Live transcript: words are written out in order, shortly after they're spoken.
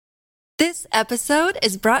This episode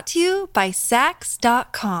is brought to you by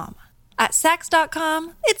Sax.com. At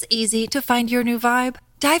Sax.com, it's easy to find your new vibe.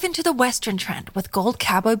 Dive into the Western trend with gold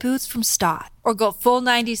cowboy boots from Stott, or go full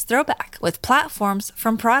 90s throwback with platforms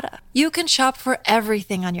from Prada. You can shop for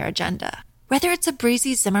everything on your agenda, whether it's a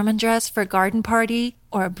breezy Zimmermann dress for a garden party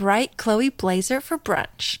or a bright Chloe blazer for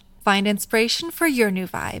brunch. Find inspiration for your new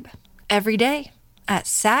vibe every day at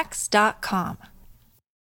Sax.com.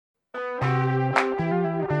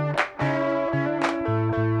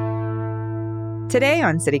 Today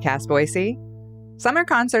on CityCast Boise, summer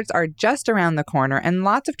concerts are just around the corner and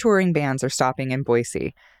lots of touring bands are stopping in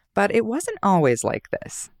Boise. But it wasn't always like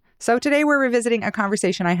this. So today we're revisiting a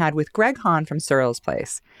conversation I had with Greg Hahn from Cyril's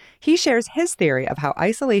Place. He shares his theory of how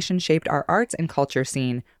isolation shaped our arts and culture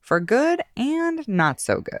scene for good and not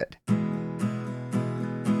so good.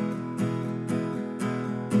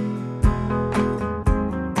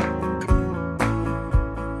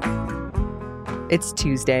 It's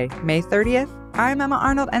Tuesday, May 30th. I'm Emma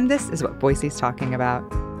Arnold, and this is what Boise's talking about.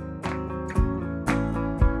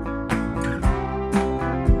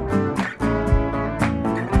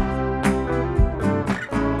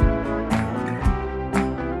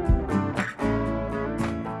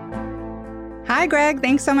 Hi, Greg.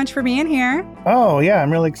 Thanks so much for being here. Oh, yeah, I'm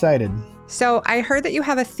really excited. So I heard that you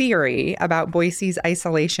have a theory about Boise's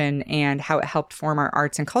isolation and how it helped form our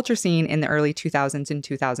arts and culture scene in the early 2000s and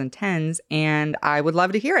 2010s, and I would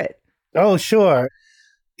love to hear it. Oh, sure.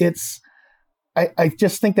 I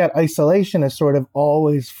just think that isolation has sort of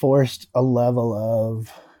always forced a level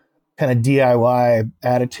of kind of DIY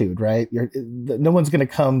attitude, right? No one's going to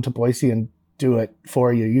come to Boise and do it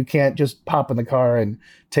for you. You can't just pop in the car and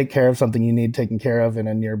take care of something you need taken care of in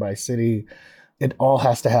a nearby city. It all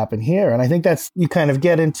has to happen here. And I think you kind of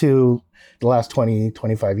get into the last 20,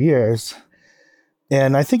 25 years.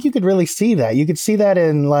 And I think you could really see that. You could see that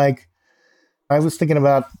in I was thinking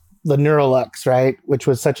about the Neurolux, right? Which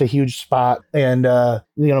was such a huge spot. And,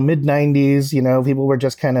 mid 90s, people were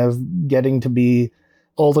just kind of getting to be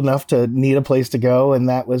old enough to need a place to go. And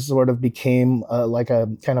that was sort of became like a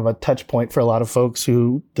kind of a touch point for a lot of folks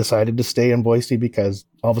who decided to stay in Boise because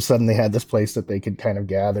all of a sudden they had this place that they could kind of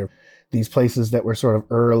gather. These places that were sort of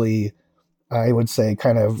early, I would say,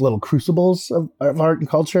 kind of little crucibles of art and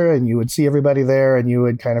culture, and you would see everybody there and you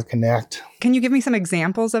would kind of connect. Can you give me some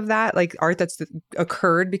examples of that, like art that's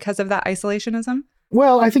occurred because of that isolationism?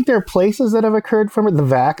 Well, I think there are places that have occurred from it. The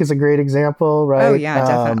VAC is a great example, right? Oh, yeah,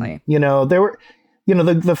 definitely. There were,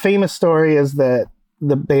 the famous story is that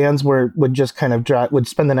the bands would just kind of would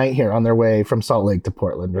spend the night here on their way from Salt Lake to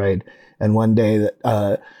Portland, right? And one day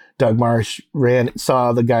Doug Marsh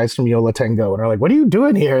saw the guys from Yola Tango and are like, "What are you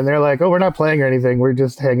doing here?" And they're like, "Oh, we're not playing or anything. We're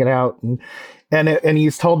just hanging out." And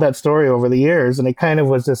he's told that story over the years, and it kind of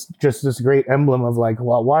was just this great emblem of like,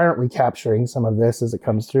 well, why aren't we capturing some of this as it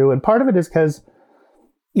comes through? And part of it is because,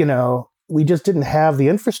 we just didn't have the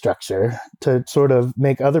infrastructure to sort of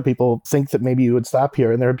make other people think that maybe you would stop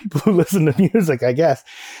here. And there are people who listen to music, I guess.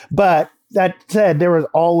 But that said, there was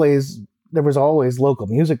always local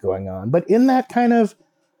music going on. But in that kind of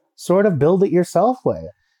sort of build it yourself way.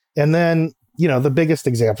 And then, the biggest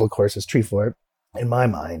example, of course, is Treefort, in my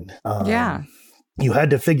mind. Yeah. You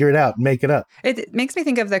had to figure it out and make it up. It makes me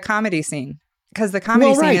think of the comedy scene, because the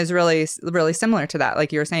comedy scene is really, really similar to that.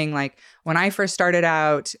 Like you were saying, like when I first started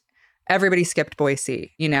out, everybody skipped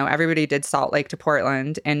Boise. Everybody did Salt Lake to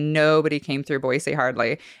Portland and nobody came through Boise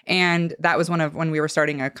hardly. And that was when we were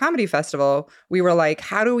starting a comedy festival, we were like,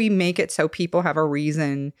 how do we make it so people have a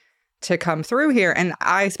reason to come through here? And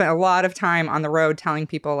I spent a lot of time on the road telling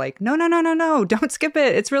people like, no, don't skip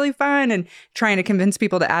it. It's really fun. And trying to convince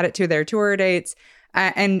people to add it to their tour dates.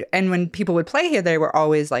 And when people would play here, they were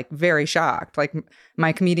always like very shocked. Like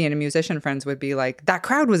my comedian and musician friends would be like, that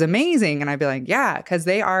crowd was amazing. And I'd be like, yeah, because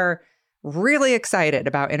they are really excited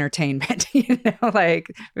about entertainment, like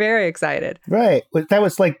very excited. Right. That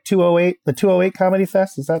was like 208, the 208 Comedy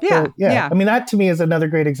Fest. Is that? Yeah. I mean, that to me is another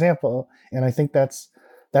great example. And I think that's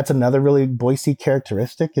another really Boise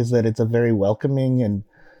characteristic, is that it's a very welcoming and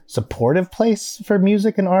supportive place for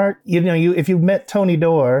music and art. If you met Tony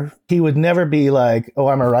Doerr, he would never be like, "Oh,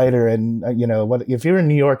 I'm a writer," and if you're in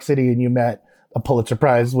New York City and you met a Pulitzer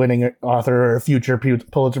Prize winning author or a future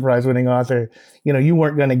Pulitzer Prize winning author, you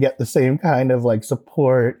weren't going to get the same kind of like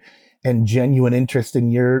support and genuine interest in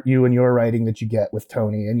you and your writing that you get with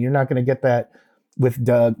Tony. And you're not going to get that with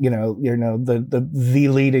Doug, the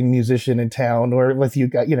leading musician in town, or with you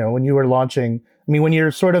got, when you were launching. I mean, when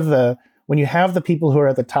you're sort of when you have the people who are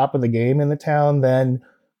at the top of the game in the town, then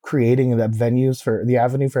creating the venues for the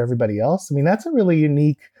avenue for everybody else. I mean, that's a really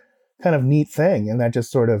unique kind of neat thing. And that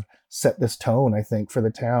just sort of set this tone, I think, for the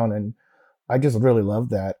town. And I just really love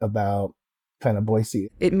that about kind of Boise.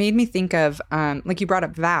 It made me think of, like you brought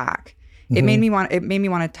up VAC. It Mm-hmm. made me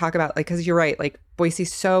want to talk about, like, because you're right, like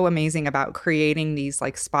Boise's so amazing about creating these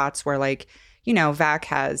like spots where, like,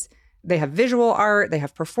 VAC they have visual art, they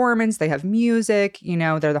have performance, they have music,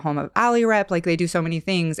 they're the home of Alley Rep, like they do so many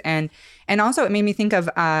things. And also it made me think of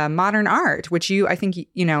modern art, which I think,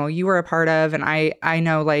 you were a part of. And I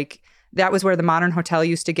know, like, that was where the Modern Hotel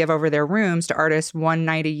used to give over their rooms to artists one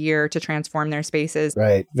night a year to transform their spaces.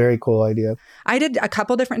 Right. Very cool idea. I did a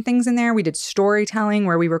couple different things in there. We did storytelling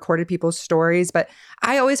where we recorded people's stories, but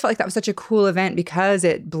I always felt like that was such a cool event because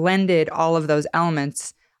it blended all of those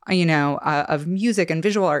elements, of music and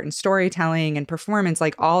visual art and storytelling and performance,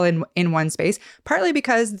 like all in one space, partly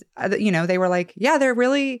because, they were like, yeah,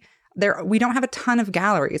 we don't have a ton of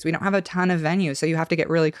galleries. We don't have a ton of venues. So you have to get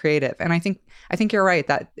really creative. And I think you're right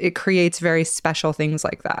that it creates very special things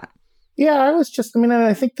like that. Yeah, and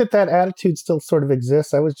I think that attitude still sort of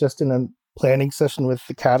exists. I was just in a planning session with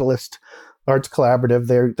the Catalyst Arts Collaborative.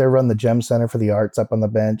 They run the Gem Center for the Arts up on the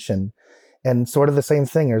bench, and sort of the same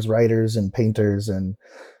thing. There's writers and painters and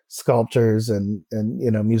sculptors and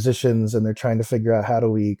musicians, and they're trying to figure out how do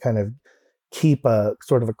we kind of keep a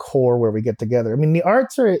sort of a core where we get together. I mean, the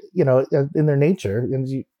arts are, in their nature,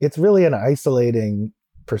 it's really an isolating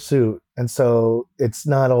pursuit. And so it's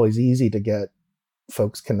not always easy to get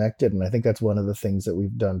folks connected. And I think that's one of the things that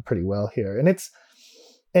we've done pretty well here.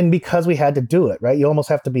 And because we had to do it, right? You almost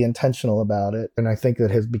have to be intentional about it. And I think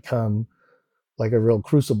that has become like a real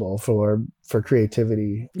crucible for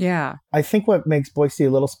creativity. Yeah. I think what makes Boise a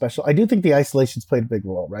little special, I do think the isolation's played a big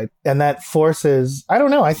role, right? And that forces, I don't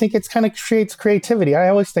know, I think it's kind of creates creativity. I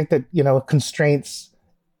always think that, constraints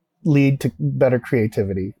lead to better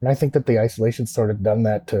creativity. And I think that the isolation's sort of done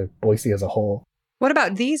that to Boise as a whole. What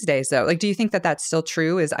about these days, though? Like, do you think that that's still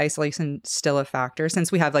true? Is isolation still a factor?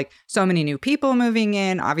 Since we have, like, so many new people moving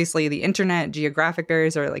in, obviously the internet, geographic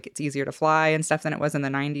barriers are, like, it's easier to fly and stuff than it was in the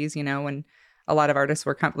 90s, when a lot of artists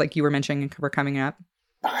were, like you were mentioning, were coming up.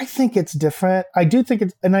 I think it's different. I do think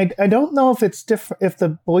it's, and I don't know if it's different, if the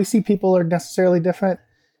Boise people are necessarily different.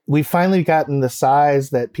 We've finally gotten the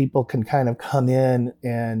size that people can kind of come in,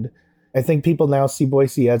 and I think people now see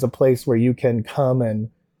Boise as a place where you can come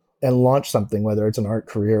and launch something, whether it's an art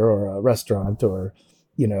career or a restaurant or,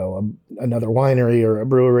 another winery or a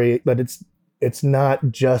brewery, but it's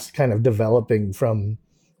not just kind of developing from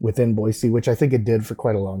within Boise, which I think it did for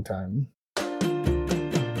quite a long time.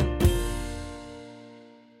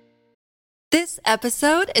 This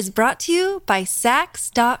episode is brought to you by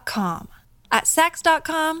Sax.com. At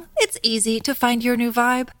Sax.com, it's easy to find your new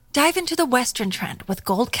vibe. Dive into the Western trend with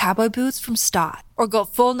gold cowboy boots from Stott, or go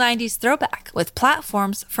full 90s throwback with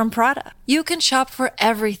platforms from Prada. You can shop for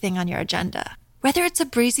everything on your agenda, whether it's a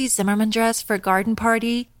breezy Zimmermann dress for a garden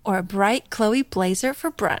party or a bright Chloe blazer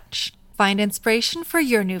for brunch. Find inspiration for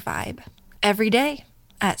your new vibe every day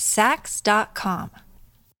at Sax.com.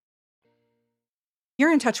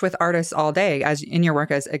 You're in touch with artists all day as in your work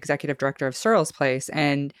as executive director of Searles Place.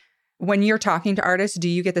 And when you're talking to artists, do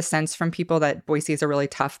you get the sense from people that Boise is a really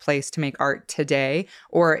tough place to make art today?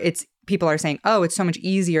 Or people are saying, oh, it's so much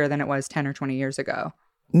easier than it was 10 or 20 years ago?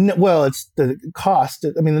 No, well, it's the cost.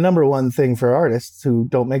 I mean, the number one thing for artists who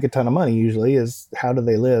don't make a ton of money usually is how do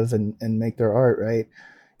they live and make their art, right?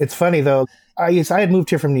 It's funny, though. I had moved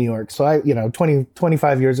here from New York. So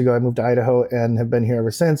 25 years ago, I moved to Idaho and have been here ever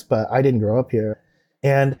since, but I didn't grow up here.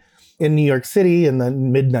 And in New York City in the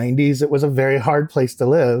mid 90s, it was a very hard place to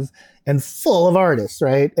live and full of artists,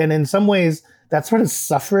 right? And in some ways, that sort of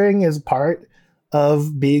suffering is part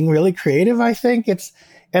of being really creative, I think.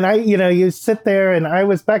 You sit there,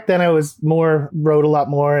 and back then I wrote a lot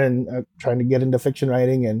more and trying to get into fiction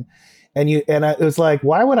writing. And it was like,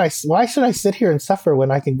 why should I sit here and suffer when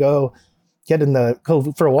I can go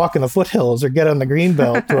for a walk in the foothills or get on the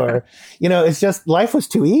greenbelt or, it's just, life was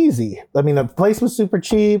too easy. I mean, the place was super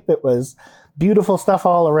cheap. It was beautiful stuff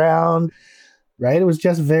all around, right? It was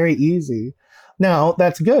just very easy. Now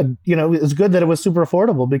that's good. It's good that it was super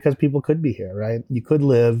affordable because people could be here, right? You could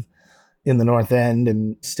live in the North End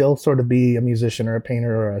and still sort of be a musician or a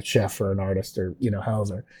painter or a chef or an artist or,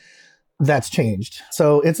 however. That's changed.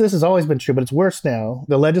 So this has always been true, but it's worse now.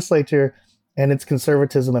 The legislature and its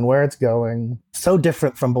conservatism and where it's going, so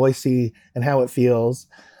different from Boise and how it feels,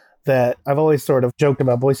 that I've always sort of joked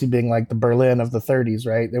about Boise being like the Berlin of the 30s,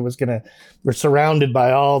 right? We're surrounded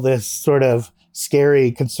by all this sort of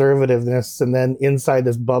scary conservativeness, and then inside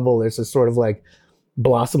this bubble, there's this sort of like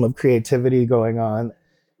blossom of creativity going on.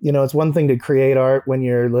 It's one thing to create art when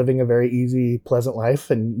you're living a very easy, pleasant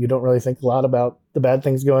life and you don't really think a lot about the bad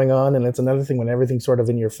things going on. And it's another thing when everything's sort of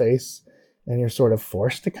in your face and you're sort of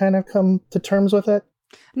forced to kind of come to terms with it.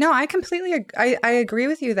 No, I completely I agree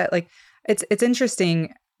with you that like it's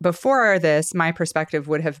interesting. Before this, my perspective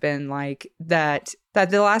would have been like that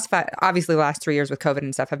the last obviously the last 3 years with COVID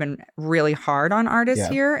and stuff have been really hard on artists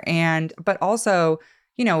here. But also,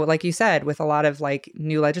 you know, like you said, with a lot of like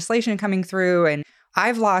new legislation coming through, and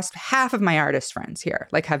I've lost half of my artist friends here,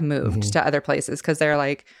 like have moved to other places because they're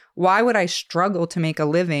like, why would I struggle to make a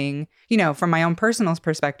living? You know, from my own personal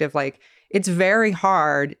perspective, like it's very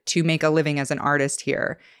hard to make a living as an artist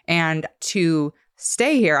here, and to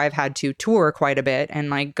stay here, I've had to tour quite a bit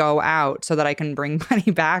and like go out so that I can bring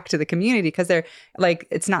money back to the community, because they're like,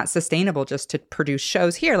 it's not sustainable just to produce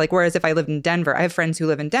shows here. Like, whereas if I lived in Denver, I have friends who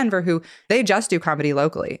live in Denver who they just do comedy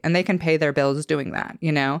locally and they can pay their bills doing that,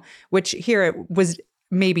 you know, which here it was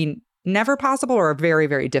maybe never possible or very,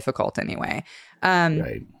 very difficult anyway.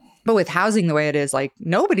 Right. But with housing the way it is, like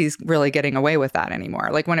nobody's really getting away with that anymore.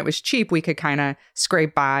 Like when it was cheap, we could kind of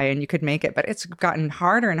scrape by and you could make it, but it's gotten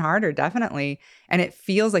harder and harder, definitely. And it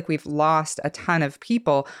feels like we've lost a ton of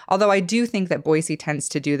people. Although I do think that Boise tends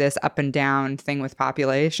to do this up and down thing with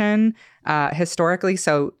population historically.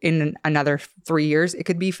 So in another 3 years, it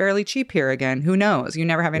could be fairly cheap here again. Who knows? You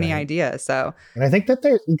never have any idea. So, and I think that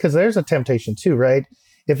there's a temptation too, right?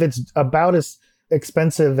 If it's about as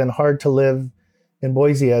expensive and hard to live in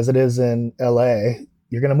Boise as it is in LA,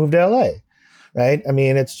 you're going to move to LA, right? I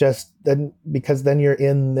mean, it's just then because then you're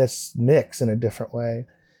in this mix in a different way.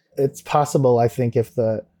 It's possible, I think,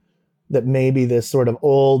 that maybe this sort of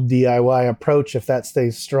old DIY approach, if that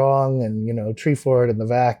stays strong and, you know, Treefort and the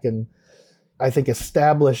VAC and I think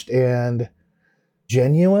established and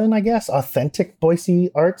genuine, I guess, authentic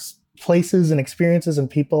Boise arts places and experiences and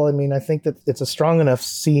people. I mean, I think that it's a strong enough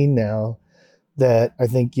scene now that I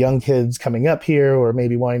think young kids coming up here or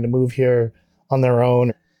maybe wanting to move here on their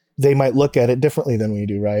own, they might look at it differently than we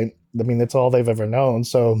do, right? I mean, it's all they've ever known.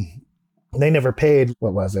 So they never paid,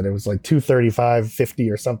 what was it? It was like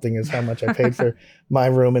 $235.50 or something is how much I paid for my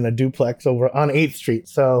room in a duplex over on 8th Street.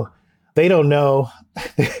 So they don't know,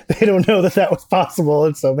 that was possible.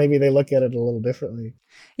 And so maybe they look at it a little differently.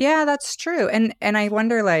 Yeah, that's true. And I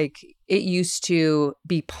wonder, like, it used to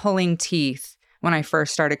be pulling teeth when I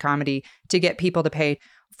first started comedy to get people to pay.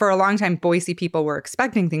 For a long time, Boise people were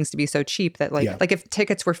expecting things to be so cheap that like if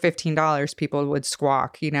tickets were $15, people would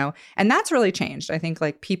squawk, you know, and that's really changed. I think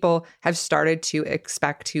like people have started to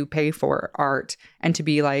expect to pay for art and to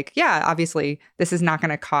be like, yeah, obviously this is not going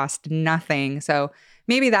to cost nothing. So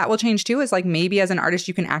maybe that will change too, is like maybe as an artist,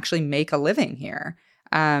 you can actually make a living here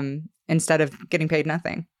instead of getting paid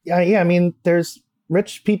nothing. Yeah. I mean, there's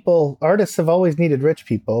rich people, artists have always needed rich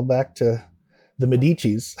people, back to the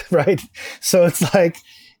Medicis, right? So it's like,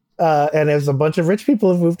 and there's a bunch of rich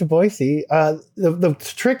people who've moved to Boise. The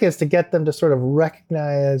trick is to get them to sort of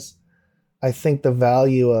recognize, I think, the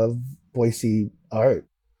value of Boise art.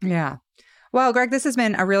 Yeah. Well, Greg, this has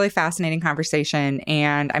been a really fascinating conversation,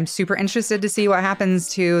 and I'm super interested to see what happens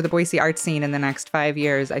to the Boise art scene in the next 5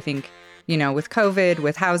 years. I think, you know, with COVID,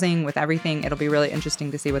 with housing, with everything, it'll be really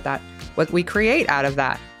interesting to see what we create out of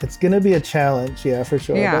that. It's going to be a challenge, yeah, for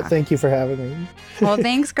sure. Yeah. But thank you for having me. Well,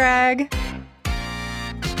 thanks, Greg.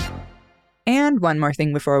 And one more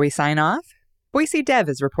thing before we sign off. Boise Dev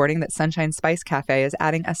is reporting that Sunshine Spice Cafe is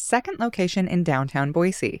adding a second location in downtown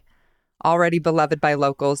Boise. Already beloved by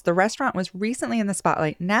locals, the restaurant was recently in the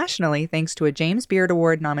spotlight nationally thanks to a James Beard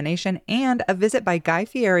Award nomination and a visit by Guy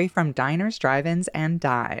Fieri from Diners, Drive-Ins, and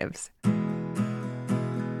Dives.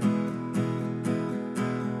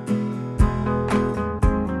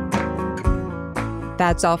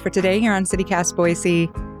 That's all for today here on CityCast Boise.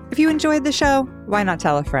 If you enjoyed the show, why not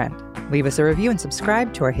tell a friend? Leave us a review and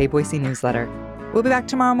subscribe to our Hey Boise newsletter. We'll be back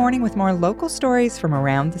tomorrow morning with more local stories from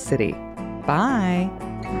around the city. Bye.